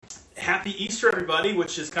Happy Easter, everybody,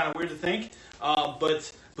 which is kind of weird to think.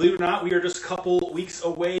 But believe it or not, we are just a couple weeks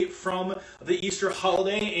away from the Easter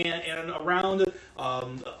holiday, and around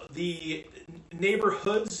the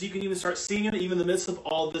neighborhoods, you can even start seeing it, even in the midst of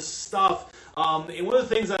all this stuff. And one of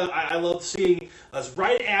the things I love seeing is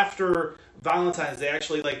right after Valentine's Day,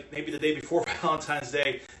 actually like maybe the day before Valentine's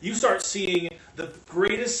Day, you start seeing the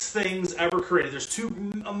greatest things ever created. There's two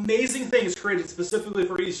amazing things created specifically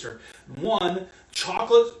for Easter. One,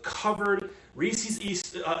 chocolate-covered Reese's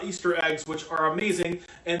Easter eggs, which are amazing.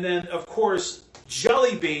 And then, of course,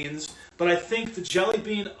 jelly beans. But I think the jelly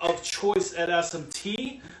bean of choice at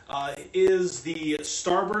SMT is the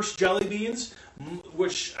Starburst jelly beans,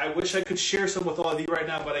 which I wish I could share some with all of you right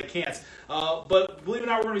now, but I can't. But believe it or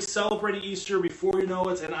not, we're going to be celebrating Easter before you know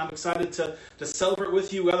it, and I'm excited to celebrate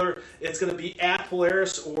with you, whether it's going to be at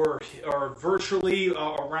Polaris or virtually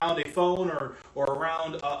around a phone or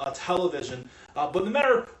around a television. But no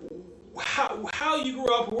matter how you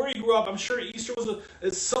grew up, where you grew up, I'm sure Easter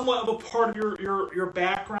is somewhat of a part of your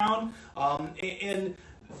background. And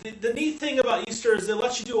the neat thing about Easter is it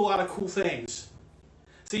lets you do a lot of cool things.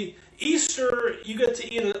 See, Easter, you get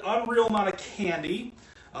to eat an unreal amount of candy.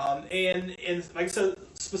 And like I said,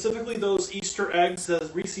 specifically those Easter eggs,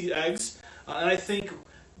 those Reese's eggs. And I think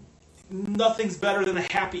nothing's better than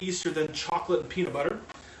a happy Easter than chocolate and peanut butter.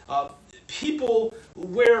 People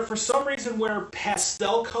for some reason wear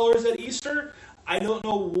pastel colors at Easter. I don't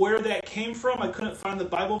know where that came from. I couldn't find the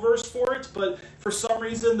Bible verse for it, but for some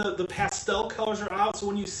reason the pastel colors are out. So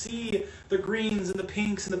when you see the greens and the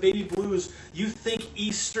pinks and the baby blues, you think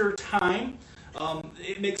Easter time.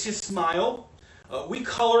 It makes you smile. We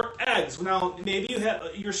color eggs. Now, maybe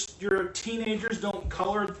your teenagers don't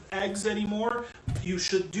color eggs anymore. You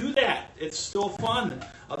should do that. It's still fun.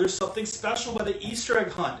 There's something special about the Easter egg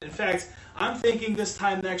hunt. In fact, I'm thinking this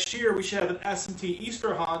time next year we should have an SMT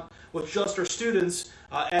Easter hunt with just our students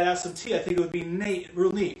at SMT. I think it would be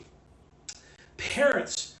real neat.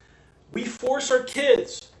 Parents, we force our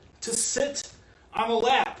kids to sit on a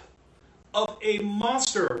lap of a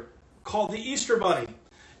monster called the Easter Bunny.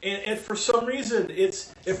 And for some reason,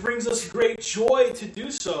 it brings us great joy to do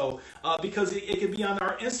so because it can be on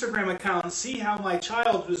our Instagram account and see how my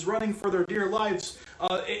child is running for their dear lives.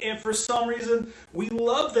 And for some reason, we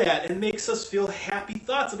love that and it makes us feel happy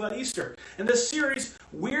thoughts about Easter. In this series,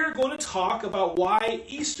 we're going to talk about why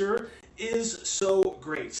Easter is so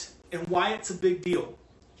great and why it's a big deal.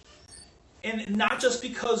 And not just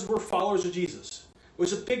because we're followers of Jesus,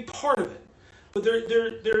 which is a big part of it, but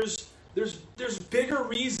there's bigger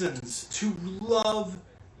reasons to love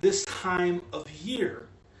this time of year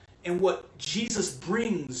and what Jesus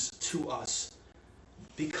brings to us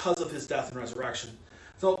because of his death and resurrection.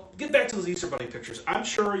 So get back to those Easter Bunny pictures. I'm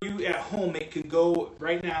sure you at home can go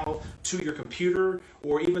right now to your computer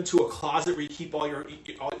or even to a closet where you keep all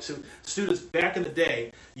so students back in the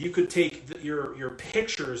day, you could take your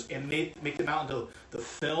pictures and make them out into the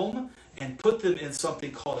film and put them in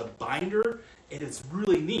something called a binder. And it's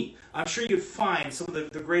really neat. I'm sure you could find some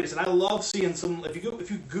of the greatest. And I love seeing some. If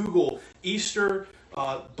you Google Easter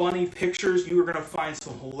bunny pictures, you are going to find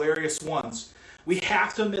some hilarious ones. We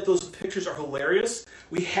have to admit those pictures are hilarious.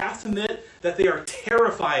 We have to admit that they are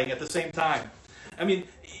terrifying at the same time. I mean,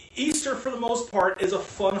 Easter for the most part is a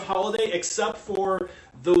fun holiday, except for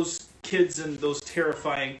those kids and those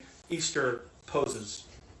terrifying Easter poses.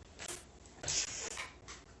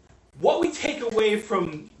 What we take away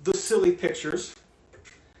from the silly pictures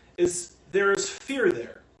is there is fear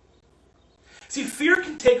there. See, fear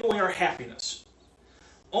can take away our happiness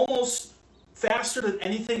almost faster than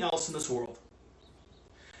anything else in this world.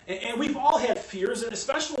 And we've all had fears, and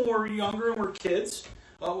especially when we're younger and we're kids.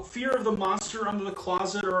 Fear of the monster under the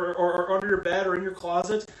closet or under your bed or in your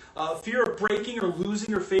closet. Fear of breaking or losing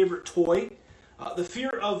your favorite toy. The fear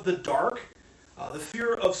of the dark. The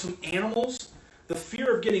fear of some animals. The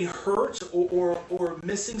fear of getting hurt or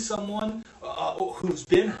missing someone who's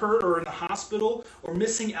been hurt or in the hospital or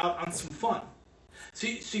missing out on some fun.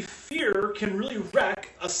 See, fear can really wreck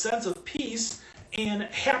a sense of peace and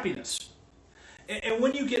happiness. And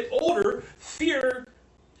when you get older, fear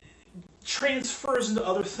transfers into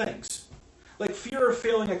other things, like fear of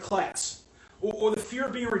failing a class, or the fear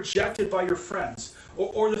of being rejected by your friends,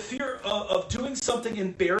 or the fear of doing something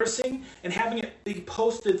embarrassing and having it be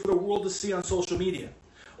posted for the world to see on social media,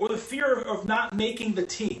 or the fear of not making the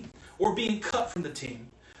team, or being cut from the team,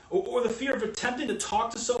 or the fear of attempting to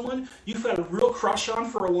talk to someone you've had a real crush on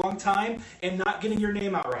for a long time and not getting your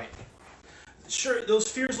name out right. Sure, those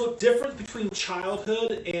fears look different between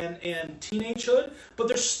childhood and teenagehood, but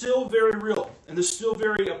they're still very real, and they're still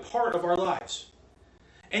very a part of our lives.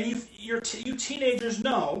 And you teenagers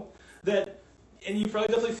know that, and you probably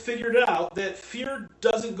definitely figured it out, that fear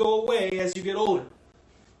doesn't go away as you get older.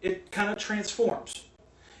 It kind of transforms.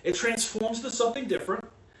 It transforms into something different,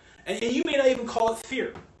 and you may not even call it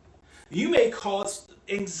fear. You may call it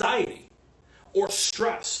anxiety or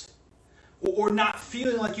stress or not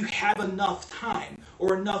feeling like you have enough time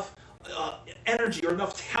or enough energy or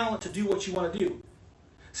enough talent to do what you want to do.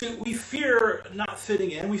 See, we fear not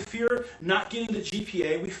fitting in. We fear not getting the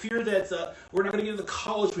GPA. We fear that we're not going to get into the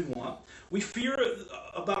college we want. We fear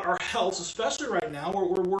about our health, especially right now, where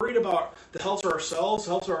we're worried about the health of ourselves,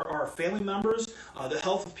 the health of our family members, the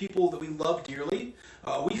health of people that we love dearly.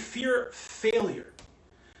 We fear failure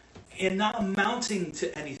and not amounting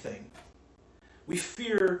to anything. We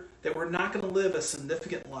fear that we're not going to live a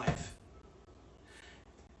significant life.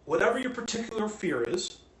 Whatever your particular fear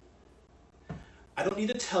is, I don't need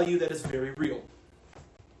to tell you that it's very real.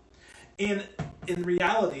 And in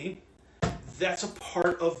reality, that's a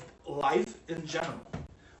part of life in general.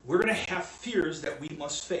 We're going to have fears that we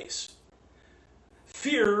must face.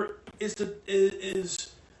 Fear is a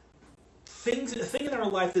thing in our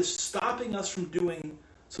life that's stopping us from doing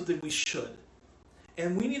something we should.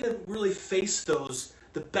 And we need to really face those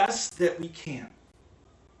the best that we can.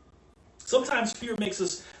 Sometimes fear makes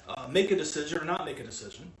us make a decision or not make a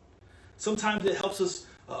decision. Sometimes it helps us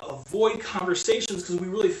avoid conversations because we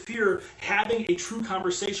really fear having a true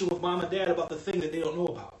conversation with mom and dad about the thing that they don't know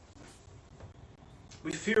about.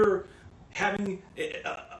 We fear having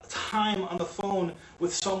time on the phone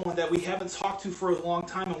with someone that we haven't talked to for a long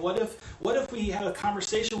time. And what if we had a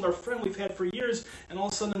conversation with our friend we've had for years and all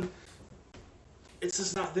of a sudden it's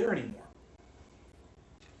just not there anymore?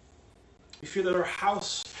 We fear that our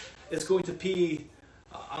house is going to be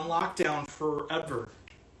on lockdown forever.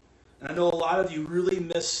 And I know a lot of you really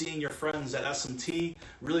miss seeing your friends at SMT,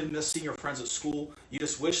 really miss seeing your friends at school. You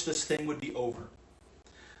just wish this thing would be over.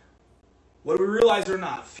 Whether we realize it or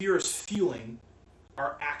not, fear is fueling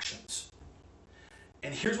our actions.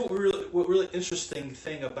 And here's what really interesting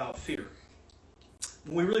thing about fear.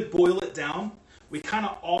 When we really boil it down, we kind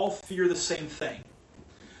of all fear the same thing.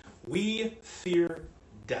 We fear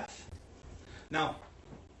death. Now,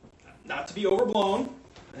 not to be overblown,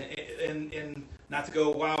 and not to go,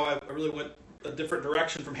 wow, I really went a different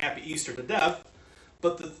direction from Happy Easter to death,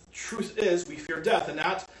 but the truth is we fear death, and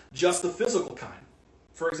not just the physical kind.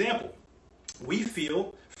 For example, we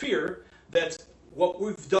fear that what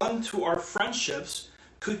we've done to our friendships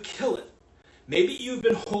could kill it. Maybe you've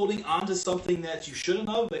been holding on to something that you shouldn't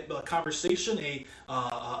have, a conversation,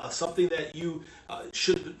 something that you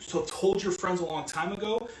should have told your friends a long time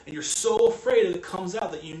ago, and you're so afraid that it comes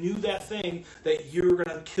out that you knew that thing that you're going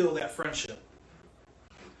to kill that friendship.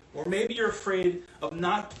 Or maybe you're afraid of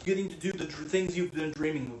not getting to do the things you've been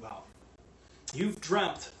dreaming about. You've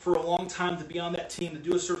dreamt for a long time to be on that team, to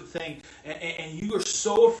do a certain thing, and you are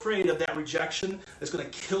so afraid of that rejection that's going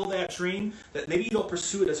to kill that dream that maybe you don't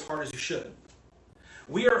pursue it as hard as you should.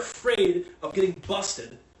 We are afraid of getting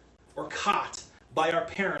busted or caught by our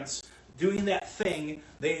parents doing that thing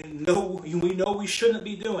we know we shouldn't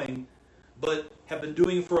be doing, but have been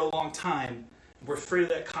doing for a long time. We're afraid of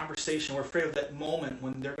that conversation. We're afraid of that moment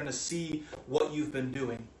when they're going to see what you've been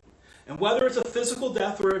doing. And whether it's a physical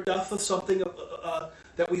death or a death of something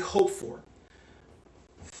that we hope for,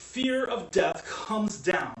 fear of death comes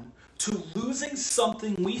down to losing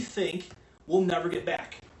something we think we'll never get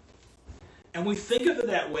back. And we think of it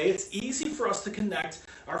that way. It's easy for us to connect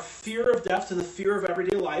our fear of death to the fear of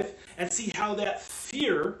everyday life and see how that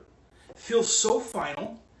fear feels so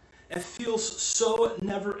final and feels so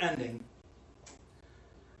never-ending.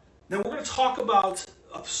 Now we're going to talk about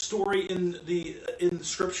a story in the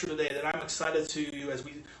Scripture today that I'm excited to as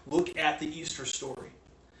we look at the Easter story.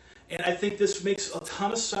 And I think this makes a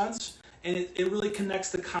ton of sense, and it really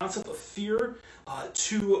connects the concept of fear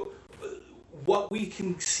to what we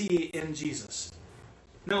can see in Jesus.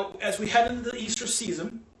 Now, as we head into the Easter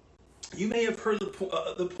season, you may have heard the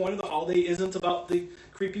point of the holiday isn't about the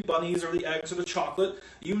creepy bunnies or the eggs or the chocolate.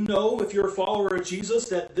 You know, if you're a follower of Jesus,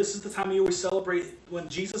 that this is the time we always celebrate when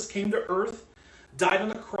Jesus came to earth, died on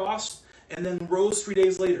the cross, and then rose 3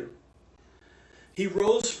 days later. He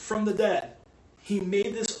rose from the dead. He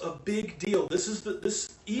made this a big deal.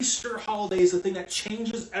 This Easter holiday is the thing that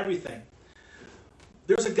changes everything.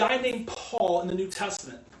 There's a guy named Paul in the New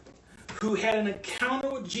Testament who had an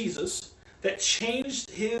encounter with Jesus that changed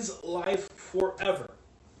his life forever.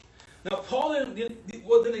 Now, Paul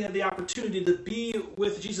didn't have the opportunity to be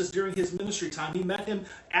with Jesus during his ministry time. He met him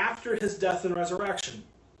after his death and resurrection.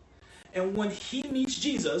 And when he meets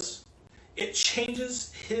Jesus, it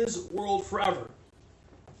changes his world forever.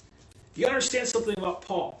 You understand something about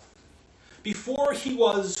Paul. Before he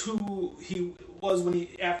was who he was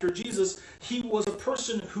after Jesus, he was a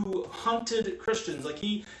person who hunted Christians. Like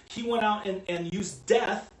he went out and used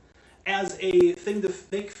death as a thing to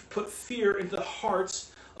put fear into the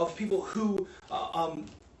hearts of people who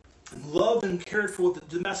loved and cared for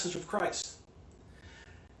the message of Christ.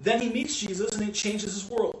 Then he meets Jesus and it changes his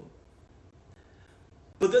world.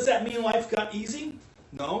 But does that mean life got easy?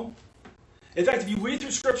 No. In fact, if you read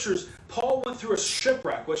through scriptures, Paul went through a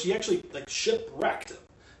shipwreck, which he actually shipwrecked.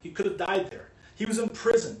 He could have died there. He was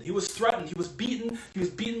imprisoned. He was threatened. He was beaten. He was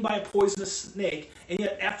beaten by a poisonous snake. And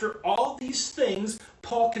yet, after all these things,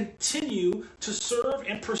 Paul continued to serve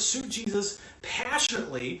and pursue Jesus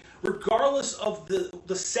passionately, regardless of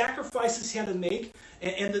the sacrifices he had to make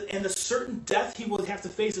and the certain death he would have to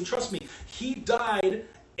face. And trust me, he died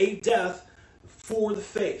a death for the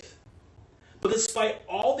faith. But despite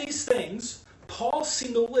all these things, Paul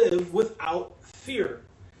seemed to live without fear,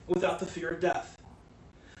 without the fear of death.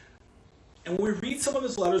 And when we read some of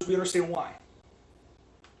his letters, we understand why.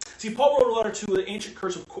 See, Paul wrote a letter to the ancient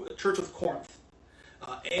church of Corinth.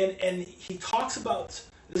 And he talks about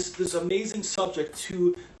this amazing subject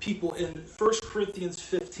to people in 1 Corinthians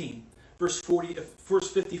 15, verse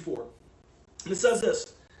 54. And it says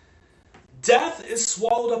this: "Death is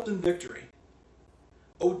swallowed up in victory.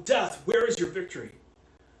 O death, where is your victory?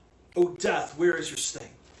 O death, where is your sting?"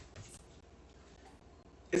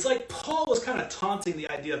 It's like Paul was kind of taunting the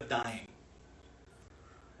idea of dying,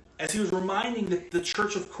 as he was reminding the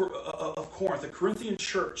church of Corinth, the Corinthian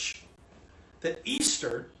church, that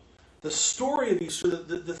Easter, the story of Easter,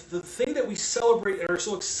 the thing that we celebrate and are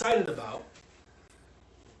so excited about,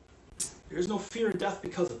 there is no fear in death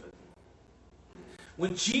because of it.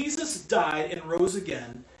 When Jesus died and rose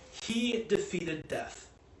again, he defeated death.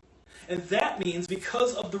 And that means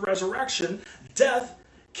because of the resurrection, death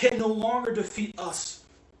can no longer defeat us.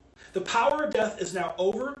 The power of death is now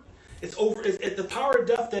over. It's over. The power of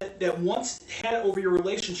death that once had over your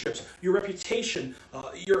relationships, your reputation,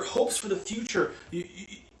 your hopes for the future,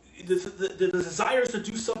 the desires to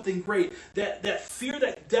do something great, that fear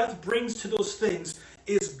that death brings to those things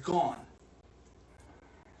is gone.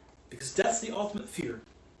 Because death's the ultimate fear.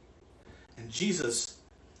 And Jesus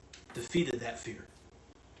defeated that fear.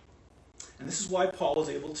 And this is why Paul was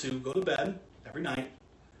able to go to bed every night,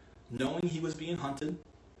 knowing he was being hunted,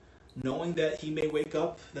 knowing that he may wake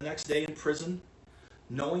up the next day in prison,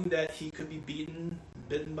 knowing that he could be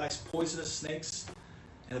bitten by poisonous snakes,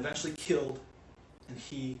 and eventually killed, and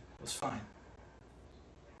he was fine.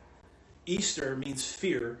 Easter means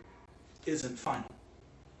fear isn't final.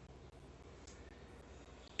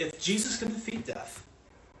 If Jesus can defeat death,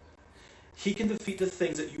 he can defeat the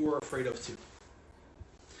things that you are afraid of too.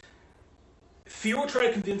 Fear will try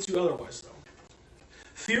to convince you otherwise, though.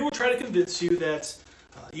 Fear will try to convince you that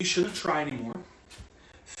you shouldn't try anymore.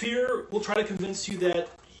 Fear will try to convince you that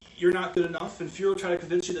you're not good enough, and fear will try to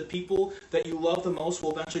convince you that people that you love the most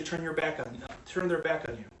will eventually turn their back on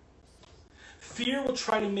you. Fear will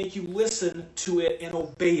try to make you listen to it and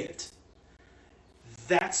obey it.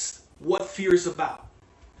 That's what fear is about.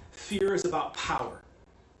 Fear is about power.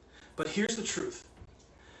 But here's the truth.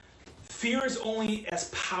 Fear is only as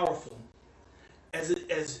powerful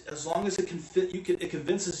as long as it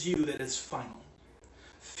convinces you that it's final.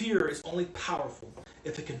 Fear is only powerful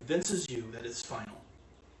if it convinces you that it's final.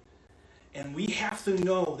 And we have to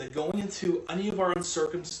know that going into any of our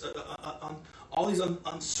all these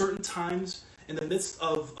uncertain times in the midst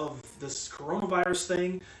of this coronavirus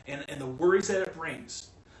thing and the worries that it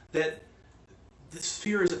brings, that this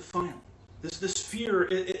fear isn't final. This fear,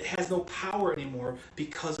 it has no power anymore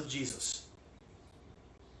because of Jesus.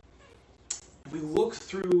 We look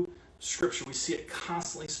through Scripture, we see it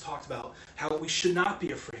constantly talked about how we should not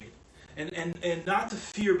be afraid and not to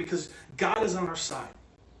fear because God is on our side.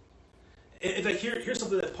 In fact, here's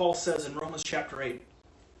something that Paul says in Romans chapter 8.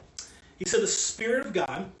 He said, "The Spirit of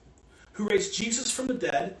God, who raised Jesus from the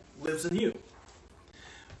dead, lives in you."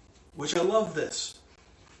 Which I love this,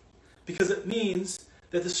 because it means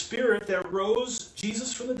that the Spirit that rose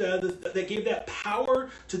Jesus from the dead, that gave that power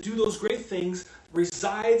to do those great things,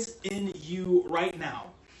 resides in you right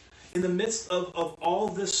now, in the midst of all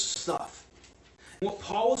this stuff. And what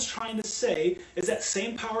Paul is trying to say is that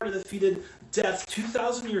same power that defeated death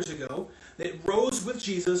 2,000 years ago, that rose with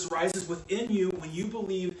Jesus, rises within you when you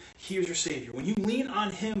believe he is your Savior. When you lean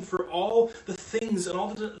on him for all the things and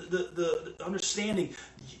all the understanding,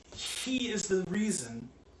 he is the reason.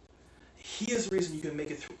 He is the reason you can make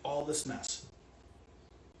it through all this mess.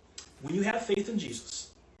 When you have faith in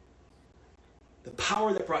Jesus, the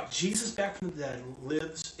power that brought Jesus back from the dead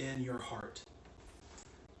lives in your heart.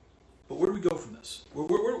 But where do we go from this? Where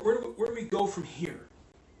do we go from here?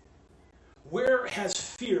 Where has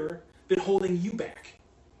fear been holding you back?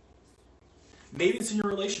 Maybe it's in your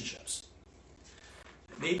relationships.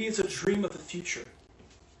 Maybe it's a dream of the future.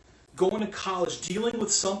 Going to college, dealing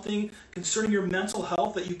with something concerning your mental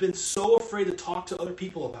health that you've been so afraid to talk to other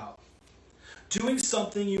people about. Doing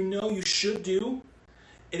something you know you should do,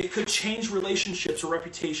 and it could change relationships or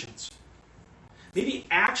reputations. Maybe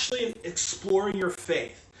actually exploring your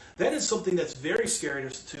faith. That is something that's very scary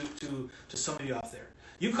to some of you out there.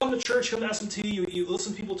 You come to church, come to SMT, you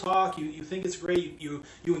listen to people talk, you think it's great, you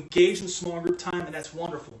engage in small group time, and that's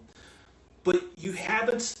wonderful. But you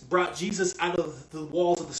haven't brought Jesus out of the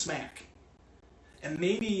walls of the smack. And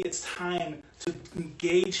maybe it's time to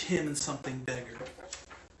engage him in something bigger.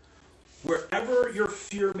 Wherever your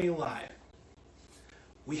fear may lie,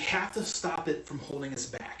 we have to stop it from holding us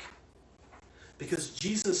back. Because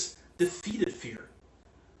Jesus defeated fear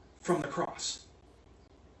from the cross.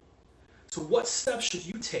 So what steps should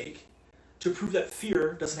you take to prove that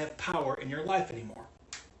fear doesn't have power in your life anymore?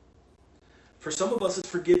 For some of us, it's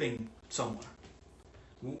forgiving someone.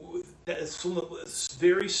 It's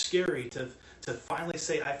very scary to finally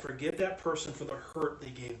say, I forgive that person for the hurt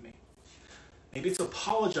they gave me. Maybe it's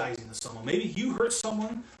apologizing to someone. Maybe you hurt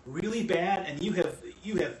someone really bad and you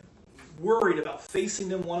have worried about facing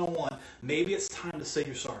them one-on-one. Maybe it's time to say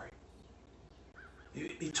you're sorry.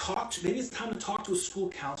 Maybe it's time to talk to a school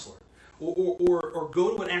counselor or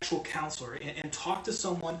go to an actual counselor and talk to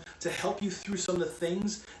someone to help you through some of the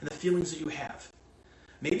things and the feelings that you have.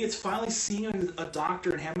 Maybe it's finally seeing a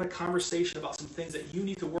doctor and having a conversation about some things that you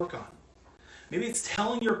need to work on. Maybe it's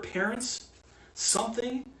telling your parents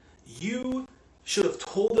something you should have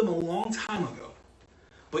told them a long time ago,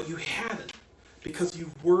 but you haven't because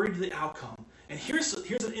you've worried the outcome. And here's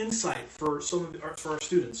an insight for our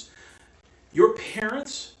students. Your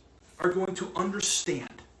parents are going to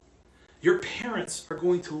understand. Your parents are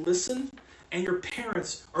going to listen, and your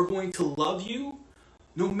parents are going to love you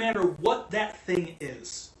no matter what that thing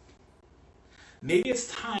is. Maybe it's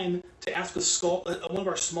time to ask one of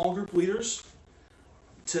our small group leaders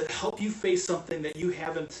to help you face something that you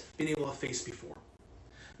haven't been able to face before.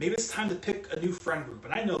 Maybe it's time to pick a new friend group.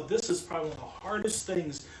 And I know this is probably one of the hardest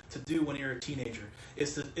things to do when you're a teenager,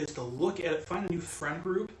 is to look at it, find a new friend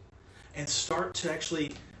group, and start to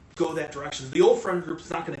actually go that direction. The old friend group is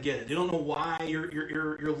not going to get it. They don't know why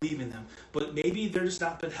you're leaving them. But maybe they're just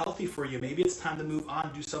not been healthy for you. Maybe it's time to move on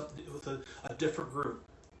and do something with a different group.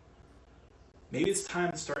 Maybe it's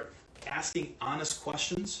time to start asking honest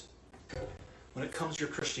questions when it comes to your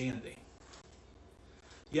Christianity.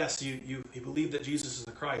 Yes, you believe that Jesus is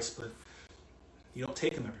the Christ, but you don't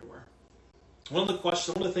take him everywhere. One of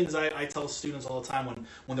the things I tell students all the time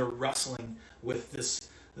when they're wrestling with this,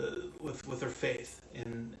 with their faith,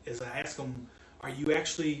 and as I ask them, are you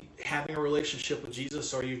actually having a relationship with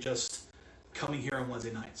Jesus, or are you just coming here on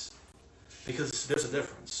Wednesday nights? Because there's a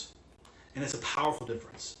difference, and it's a powerful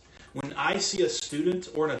difference. When I see a student,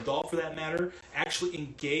 or an adult for that matter, actually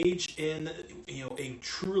engage in a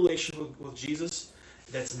true relationship with Jesus,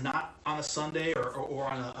 that's not on a Sunday or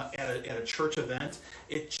at a church event,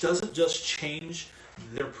 it doesn't just change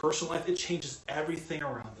their personal life, it changes everything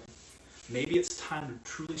around them. Maybe it's time to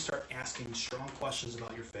truly start asking strong questions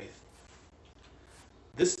about your faith.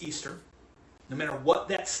 This Easter, no matter what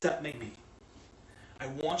that step may be, I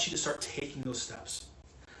want you to start taking those steps.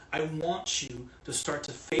 I want you to start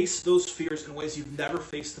to face those fears in ways you've never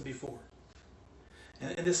faced them before.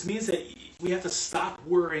 And this means that we have to stop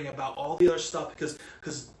worrying about all the other stuff because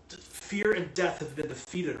fear and death have been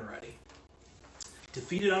defeated already.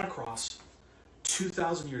 Defeated on a cross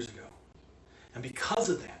 2,000 years ago. And because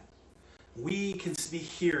of that, we can be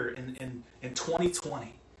here in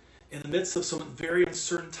 2020 in the midst of some very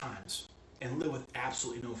uncertain times and live with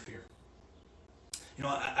absolutely no fear.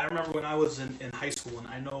 I remember when I was in high school, and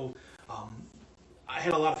I know I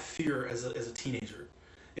had a lot of fear as a teenager.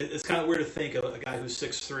 It's kind of weird to think of a guy who's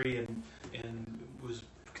 6'3" and was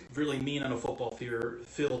really mean on a football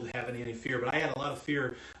field having any fear, but I had a lot of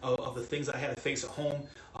fear of the things I had to face at home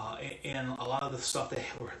and a lot of the stuff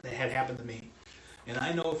that had happened to me. And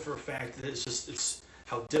I know for a fact that it's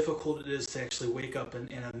how difficult it is to actually wake up and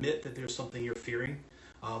admit that there's something you're fearing.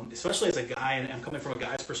 Especially as a guy, and I'm coming from a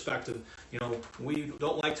guy's perspective, we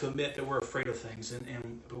don't like to admit that we're afraid of things,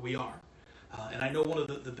 but we are. And I know one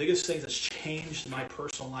of the biggest things that's changed my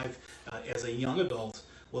personal life as a young adult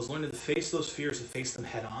was learning to face those fears and face them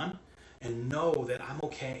head on, and know that I'm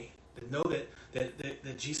okay. Know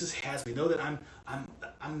that Jesus has me. Know that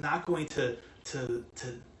I'm not going to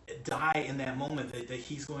die in that moment. That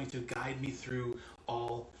He's going to guide me through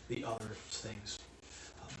all the other things.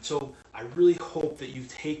 So I really hope that you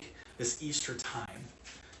take this Easter time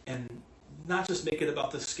and not just make it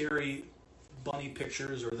about the scary bunny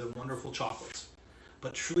pictures or the wonderful chocolates,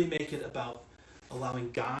 but truly make it about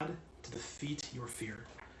allowing God to defeat your fear,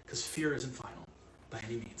 because fear isn't final by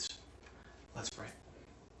any means. Let's pray.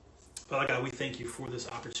 Father God, we thank you for this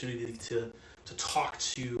opportunity to talk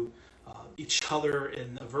to each other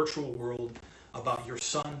in a virtual world about your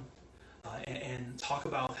Son, and talk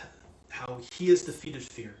about how he has defeated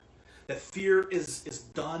fear. That fear is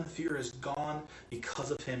done, fear is gone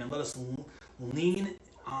because of him. And let us lean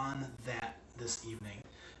on that this evening.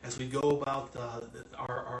 As we go about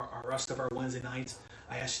our rest of our Wednesday night,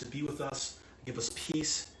 I ask you to be with us, give us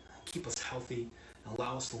peace, keep us healthy, and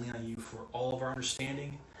allow us to lean on you for all of our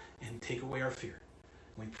understanding and take away our fear.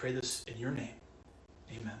 And we pray this in your name.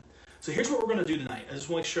 Amen. So here's what we're going to do tonight. I just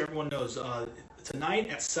want to make sure everyone knows. Tonight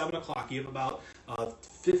at 7 o'clock, you have about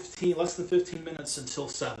less than 15 minutes until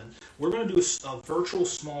 7. We're going to do a virtual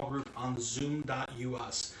small group on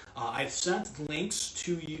zoom.us. I've sent links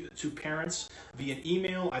to parents via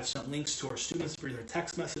email. I've sent links to our students via their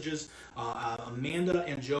text messages. Amanda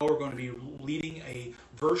and Joe are going to be leading a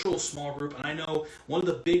virtual small group. And I know one of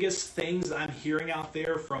the biggest things that I'm hearing out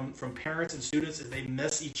there from parents and students is they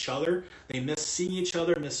miss each other. They miss seeing each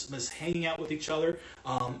other, miss hanging out with each other.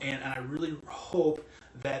 And I really hope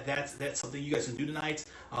that's something you guys can do tonight.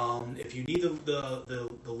 If you need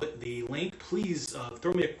the link, please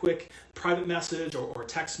throw me a quick private message or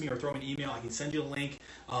text me or throw me an email. I can send you a link.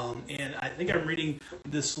 And I think I'm reading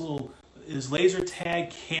this is laser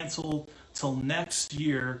tag canceled till next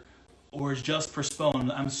year or is just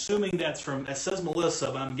postponed? I'm assuming it says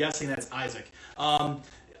Melissa, but I'm guessing that's Isaac.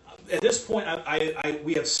 At this point,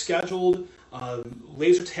 we have scheduled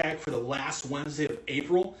laser tag for the last Wednesday of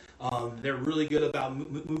April. They're really good about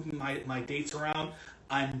moving my dates around.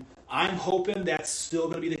 I'm hoping that's still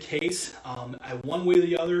going to be the case. One way or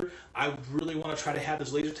the other, I really want to try to have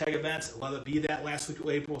this laser tag event, whether it be that last week of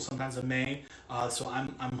April, sometimes in May. So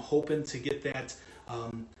I'm hoping to get that.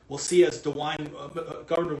 We'll see as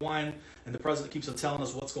Governor DeWine and the president keeps on telling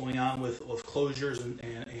us what's going on with closures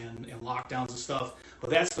and lockdowns and stuff. But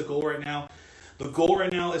that's the goal right now. The goal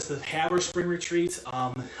right now is to have our spring retreat.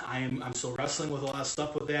 I'm still wrestling with a lot of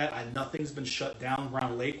stuff with that. Nothing's been shut down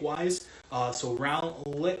Round Lake wise. So Round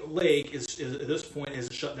Lake is at this point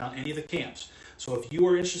isn't shut down any of the camps. So if you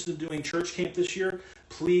are interested in doing church camp this year,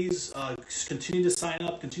 please continue to sign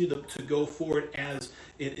up, continue to go forward as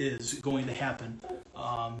it is going to happen.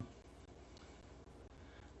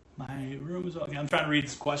 My room is okay. I'm trying to read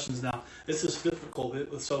these questions now. This is difficult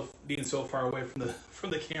with being so far away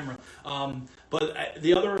from the camera. But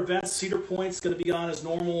the other events, Cedar Point's going to be on as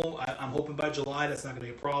normal. I'm hoping by July that's not going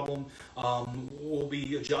to be a problem. We'll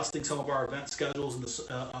be adjusting some of our event schedules in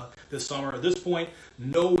this summer. At this point,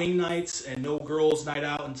 no wing nights and no girls' night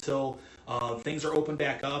out until things are open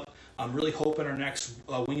back up. I'm really hoping our next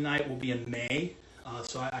wing night will be in May.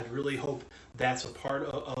 So I really hope that's a part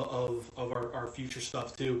of our future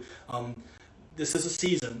stuff too. This is a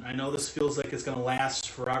season. I know this feels like it's going to last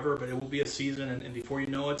forever, but it will be a season, and before you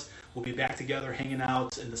know it, we'll be back together hanging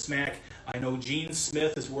out in the SMAC. I know Gene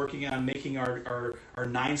Smith is working on making our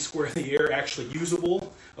 9 square of the air actually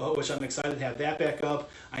usable, which I'm excited to have that back up.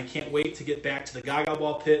 I can't wait to get back to the Gaga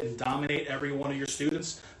Ball pit and dominate every one of your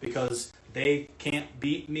students because they can't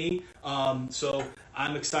beat me. So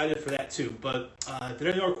I'm excited for that too. But if there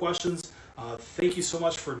are any more questions, thank you so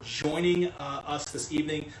much for joining us this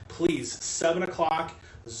evening. Please, 7 o'clock,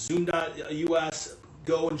 zoom.us.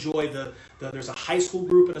 Go enjoy there's a high school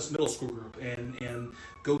group and a middle school group, and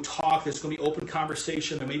go talk. There's going to be open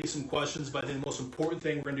conversation. There may be some questions, but I think the most important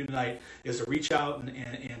thing we're going to do tonight is to reach out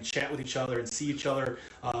and chat with each other and see each other,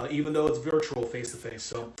 even though it's virtual, face-to-face.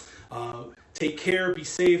 So take care, be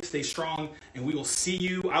safe, stay strong, and we will see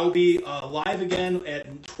you. I will be live again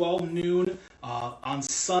at 12 noon on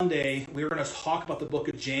Sunday. We're going to talk about the book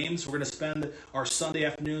of James. We're going to spend our Sunday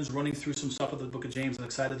afternoons running through some stuff with the book of James. I'm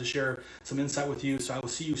excited to share some insight with you. So I will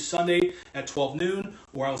see you Sunday at 12 noon,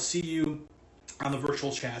 or I'll see you on the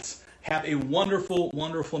virtual chats. Have a wonderful,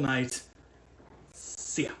 wonderful night.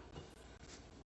 See ya.